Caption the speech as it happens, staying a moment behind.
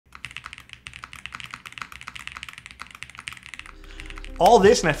all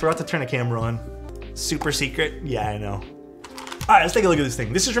this and I forgot to turn the camera on. Super secret? Yeah, I know. All right, let's take a look at this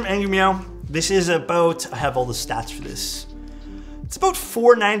thing. This is from Angry Miao. This is about, I have all the stats for this. It's about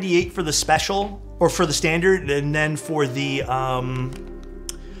 $4.98 for the special, or for the standard, and then for the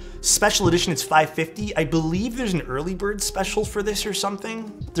special edition, it's $5.50. I believe there's an early bird special for this or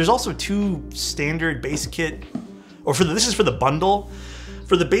something. There's also 2 standard base kit, or this is for the bundle.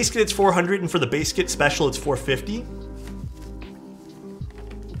 For the base kit, it's $400, and for the base kit special, it's $4.50.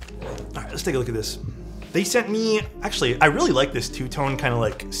 All right, let's take a look at this. They sent me, actually, I really like this two-tone kind of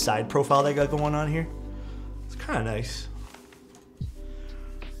like side profile they got going on here. It's kind of nice.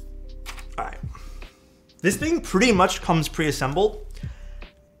 All right. This thing pretty much comes pre-assembled.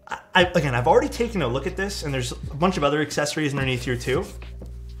 Again, I've already taken a look at this, and there's a bunch of other accessories underneath here too.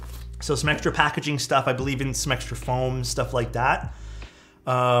 So some extra packaging stuff, I believe in some extra foam, stuff like that.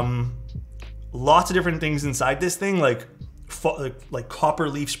 Lots of different things inside this thing, like copper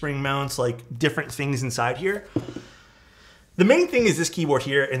leaf spring mounts, like different things inside here. The main thing is this keyboard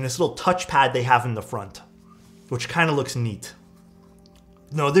here and this little touchpad they have in the front, which kind of looks neat.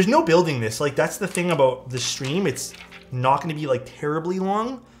 No, there's no building this. Like, that's the thing about the stream. It's not going to be like terribly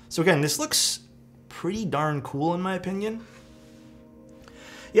long. So again, this looks pretty darn cool in my opinion.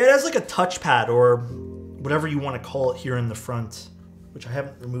 Yeah, it has like a touchpad or whatever you want to call it here in the front, which I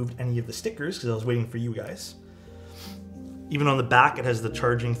haven't removed any of the stickers because I was waiting for you guys. Even on the back, it has the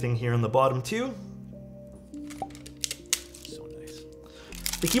charging thing here on the bottom too. So nice.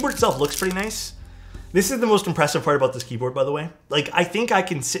 The keyboard itself looks pretty nice. This is the most impressive part about this keyboard, by the way. Like, I think I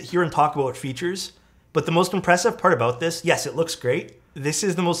can sit here and talk about features, but the most impressive part about this, yes, it looks great. This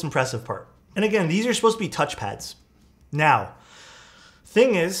is the most impressive part. And again, these are supposed to be touchpads. Now,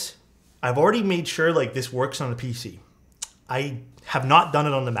 thing is, I've already made sure like this works on the PC. I have not done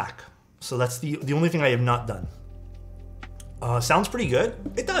it on the Mac. So that's the only thing I have not done. Sounds pretty good.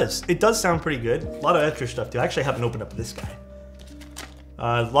 It does. It does sound pretty good. A lot of extra stuff too. I actually haven't opened up this guy.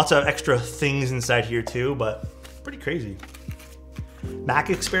 Lots of extra things inside here too, but pretty crazy. Mac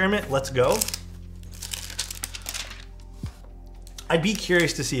experiment, let's go. I'd be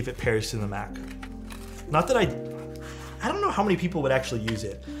curious to see if it pairs to the Mac. Not that I don't know how many people would actually use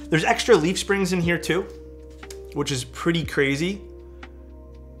it. There's extra leaf springs in here too, which is pretty crazy.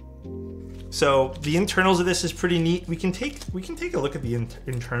 So the internals of this is pretty neat. We can take a look at the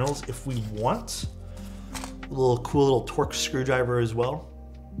internals if we want. A little cool little Torx screwdriver as well.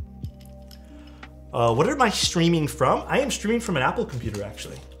 What am I streaming from? I am streaming from an Apple computer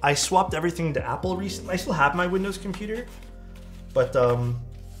actually. I swapped everything to Apple recently. I still have my Windows computer, but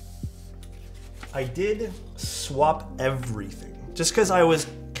I did swap everything just because I was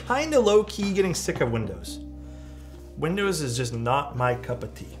kind of low-key getting sick of Windows. Windows is just not my cup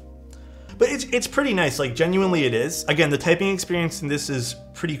of tea. But it's pretty nice, like genuinely it is. Again, the typing experience in this is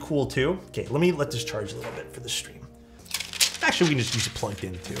pretty cool too. Okay, let this charge a little bit for the stream. Actually, we can just use it plugged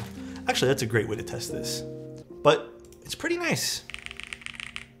in too. Actually, that's a great way to test this. But it's pretty nice.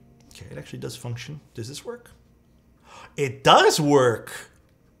 Okay, it actually does function. Does this work? It does work.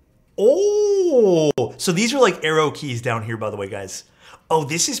 Oh, so these are like arrow keys down here, by the way, guys. Oh,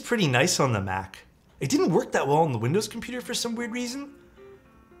 this is pretty nice on the Mac. It didn't work that well on the Windows computer for some weird reason.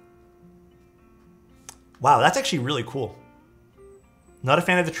 Wow, that's actually really cool. Not a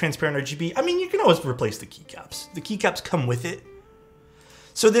fan of the transparent RGB. I mean, you can always replace the keycaps. The keycaps come with it.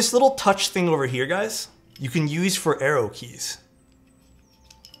 So this little touch thing over here, guys, you can use for arrow keys,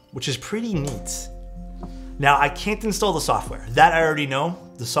 which is pretty neat. Now, I can't install the software. That I already know.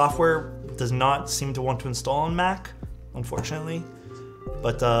 The software does not seem to want to install on Mac, unfortunately.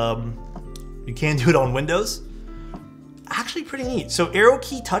 But you can do it on Windows. Actually pretty neat. So arrow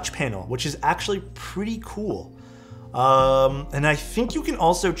key touch panel, which is actually pretty cool. And I think you can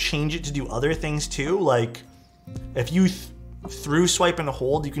also change it to do other things too. Like if you through swipe and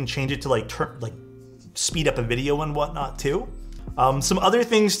hold, you can change it to like speed up a video and whatnot too. Some other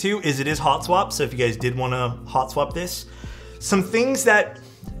things too is it is hot swap. So if you guys did want to hot swap this, some things that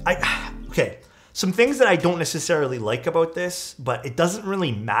some things that I don't necessarily like about this, but it doesn't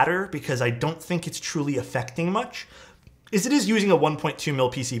really matter because I don't think it's truly affecting much, is it is using a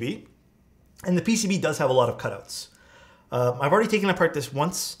 1.2mm PCB, and the PCB does have a lot of cutouts. I've already taken apart this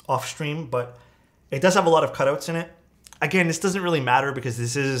once off stream, but it does have a lot of cutouts in it. Again, this doesn't really matter because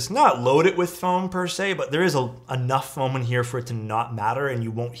this is not loaded with foam per se, but there is enough foam in here for it to not matter and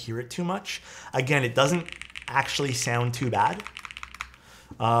you won't hear it too much. Again, it doesn't actually sound too bad.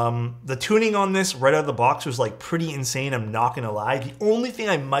 The tuning on this right out of the box was like pretty insane, I'm not gonna lie. The only thing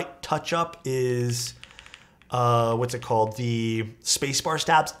I might touch up is what's it called? The spacebar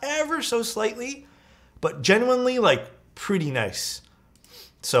stabs ever so slightly, but genuinely like pretty nice.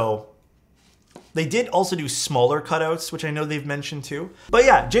 So they did also do smaller cutouts, which I know they've mentioned too. But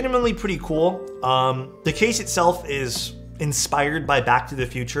yeah, genuinely pretty cool. The case itself is inspired by Back to the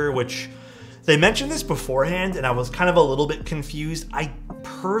Future, which they mentioned this beforehand, and I was kind of a little bit confused. I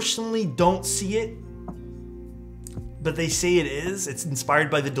personally don't see it, but they say it is. It's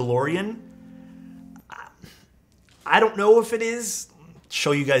inspired by the DeLorean. I don't know if it is.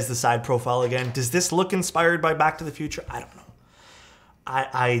 Show you guys the side profile again. Does this look inspired by Back to the Future? I don't know.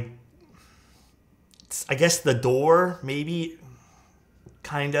 I guess the door, maybe,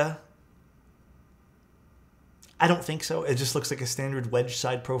 kinda. I don't think so. It just looks like a standard wedge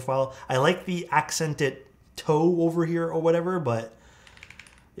side profile. I like the accented toe over here or whatever, but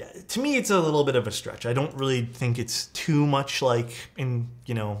yeah, to me, it's a little bit of a stretch. I don't really think it's too much like in,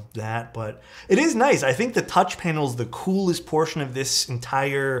 you know, that, but it is nice. I think the touch panel is the coolest portion of this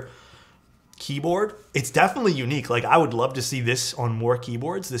entire keyboard. It's definitely unique. Like, I would love to see this on more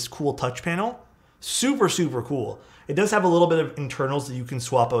keyboards, this cool touch panel. Super, super cool. It does have a little bit of internals that you can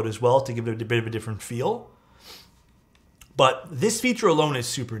swap out as well to give it a bit of a different feel. But this feature alone is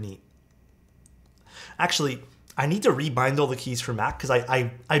super neat. Actually, I need to rebind all the keys for Mac because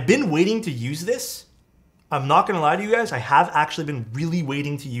I've been waiting to use this. I'm not going to lie to you guys. I have actually been really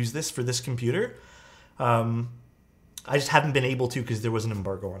waiting to use this for this computer. I just haven't been able to because there was an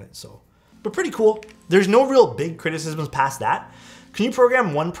embargo on it. So, but pretty cool. There's no real big criticisms past that. Can you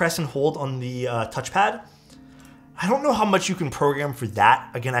program one press and hold on the touchpad? I don't know how much you can program for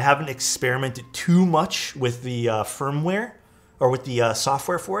that. Again, I haven't experimented too much with the firmware or with the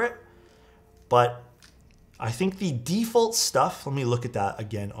software for it, but I think the default stuff, let me look at that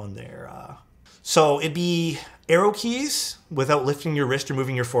again on there. So it'd be arrow keys without lifting your wrist or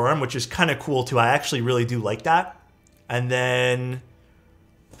moving your forearm, which is kind of cool too. I actually really do like that. And then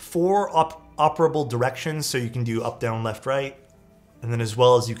 4 operable directions, so you can do up, down, left, right. And then as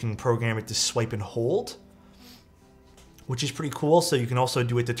well as you can program it to swipe and hold, which is pretty cool. So you can also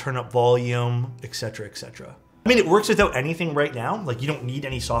do it to turn up volume, etc., etc. I mean, it works without anything right now. Like, you don't need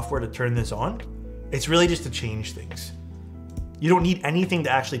any software to turn this on. It's really just to change things. You don't need anything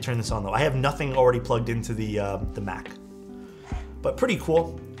to actually turn this on though. I have nothing already plugged into the Mac, but pretty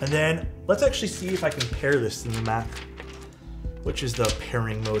cool. And then let's actually see if I can pair this in the Mac, which is the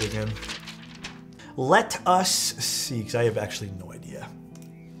pairing mode again. Let us see, because I have actually no idea.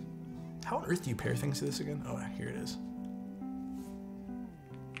 How on earth do you pair things to this again? Oh, here it is.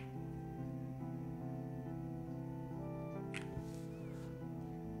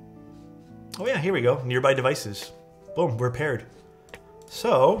 Oh yeah, here we go. Nearby devices. Boom, we're paired.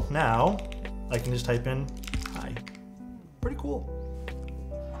 So now I can just type in hi. Pretty cool.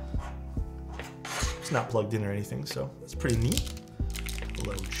 It's not plugged in or anything, so that's pretty neat.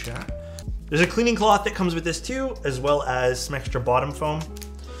 Hello, chat. There's a cleaning cloth that comes with this too, as well as some extra bottom foam.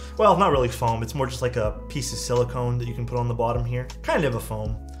 Well, not really foam. It's more just like a piece of silicone that you can put on the bottom here. Kind of a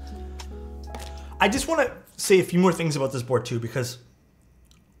foam. I just want to say a few more things about this board too, because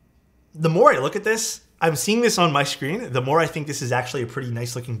the more I look at this, I'm seeing this on my screen, the more I think this is actually a pretty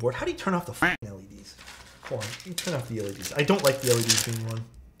nice looking board. How do you turn off the LEDs? Hold on, you turn off the LEDs. I don't like the LEDs being on.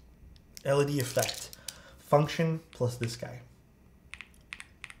 LED effect. Function plus this guy.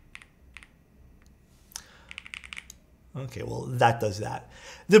 Okay, well, that does that.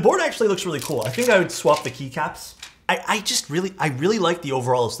 The board actually looks really cool. I think I would swap the keycaps. I really like the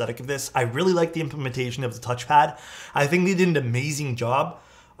overall aesthetic of this. I really like the implementation of the touchpad. I think they did an amazing job.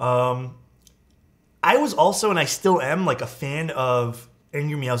 I was also, and I still am, like a fan of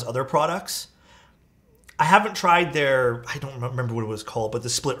Angry Miao's other products. I haven't tried their, I don't remember what it was called, but the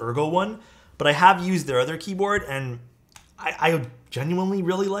split ergo one, but I have used their other keyboard and I genuinely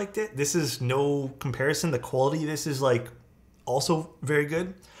really liked it. This is no comparison. The quality of this is like also very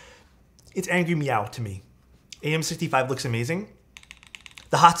good. It's Angry Miao to me. AM65 looks amazing.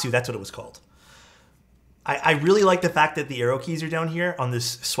 The Hatsu, that's what it was called. I really like the fact that the arrow keys are down here on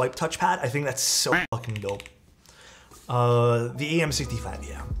this swipe touchpad. I think that's so fucking dope. The AM65,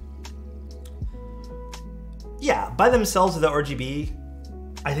 yeah. Yeah, by themselves with the RGB,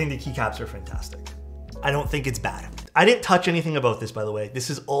 I think the keycaps are fantastic. I don't think it's bad. I didn't touch anything about this, by the way. This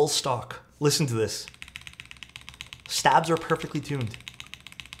is all stock. Listen to this. Stabs are perfectly tuned.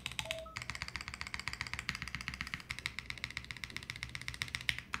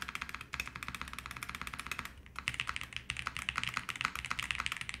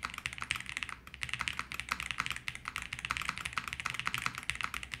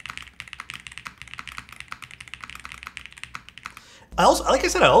 Like I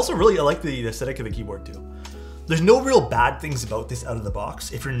said, I also really like the aesthetic of the keyboard too. There's no real bad things about this out of the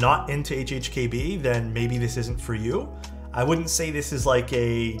box. If you're not into HHKB, then maybe this isn't for you. I wouldn't say this is like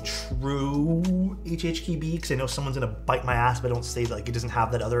a true HHKB because I know someone's gonna bite my ass if I don't say like it doesn't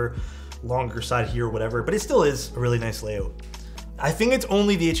have that other longer side here or whatever, but it still is a really nice layout. I think it's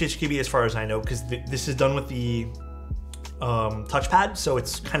only the HHKB as far as I know because this is done with the touchpad, so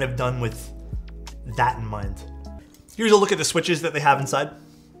it's kind of done with that in mind. Here's a look at the switches that they have inside.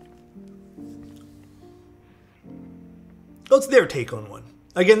 Well, it's their take on one.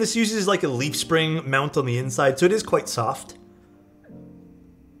 Again, this uses like a leaf spring mount on the inside, so it is quite soft.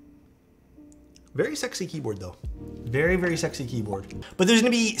 Very sexy keyboard though. Very, very sexy keyboard. But there's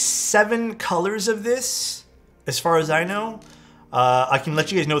gonna be 7 colors of this, as far as I know. I can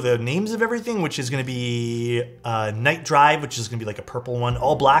let you guys know the names of everything, which is gonna be Night Drive, which is gonna be like a purple one,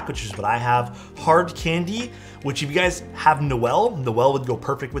 All Black, which is what I have, Hard Candy, which if you guys have Noel would go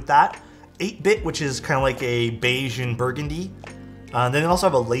perfect with that. 8-bit, which is kind of like a beige and burgundy. Then they also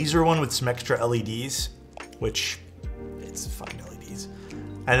have a laser one with some extra LEDs, which it's fine LEDs.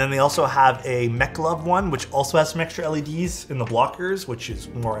 And then they also have a Mech Love one, which also has some extra LEDs in the blockers, which is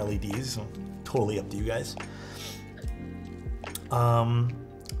more LEDs, so totally up to you guys. But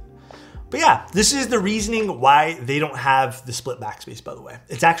yeah, this is the reasoning why they don't have the split backspace, by the way.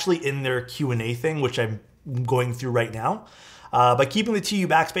 It's actually in their Q&A thing, which I'm going through right now. By keeping the TU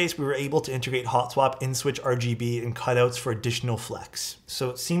backspace, we were able to integrate hot swap, in-switch RGB, and cutouts for additional flex. So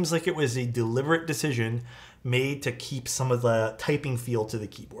it seems like it was a deliberate decision made to keep some of the typing feel to the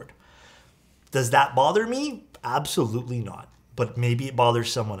keyboard. Does that bother me? Absolutely not. But maybe it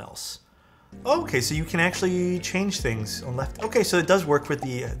bothers someone else. Okay, so you can actually change things on left. Okay, so it does work with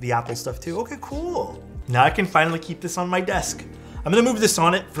the Apple stuff too. Okay, cool. Now I can finally keep this on my desk. I'm gonna move this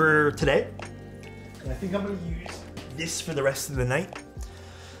on it for today. And I think I'm gonna use this for the rest of the night.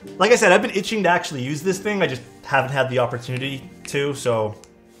 Like I said, I've been itching to actually use this thing. I just haven't had the opportunity to, so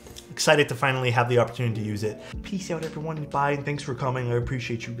excited to finally have the opportunity to use it. Peace out everyone, bye, and thanks for coming. I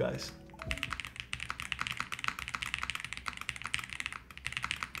appreciate you guys.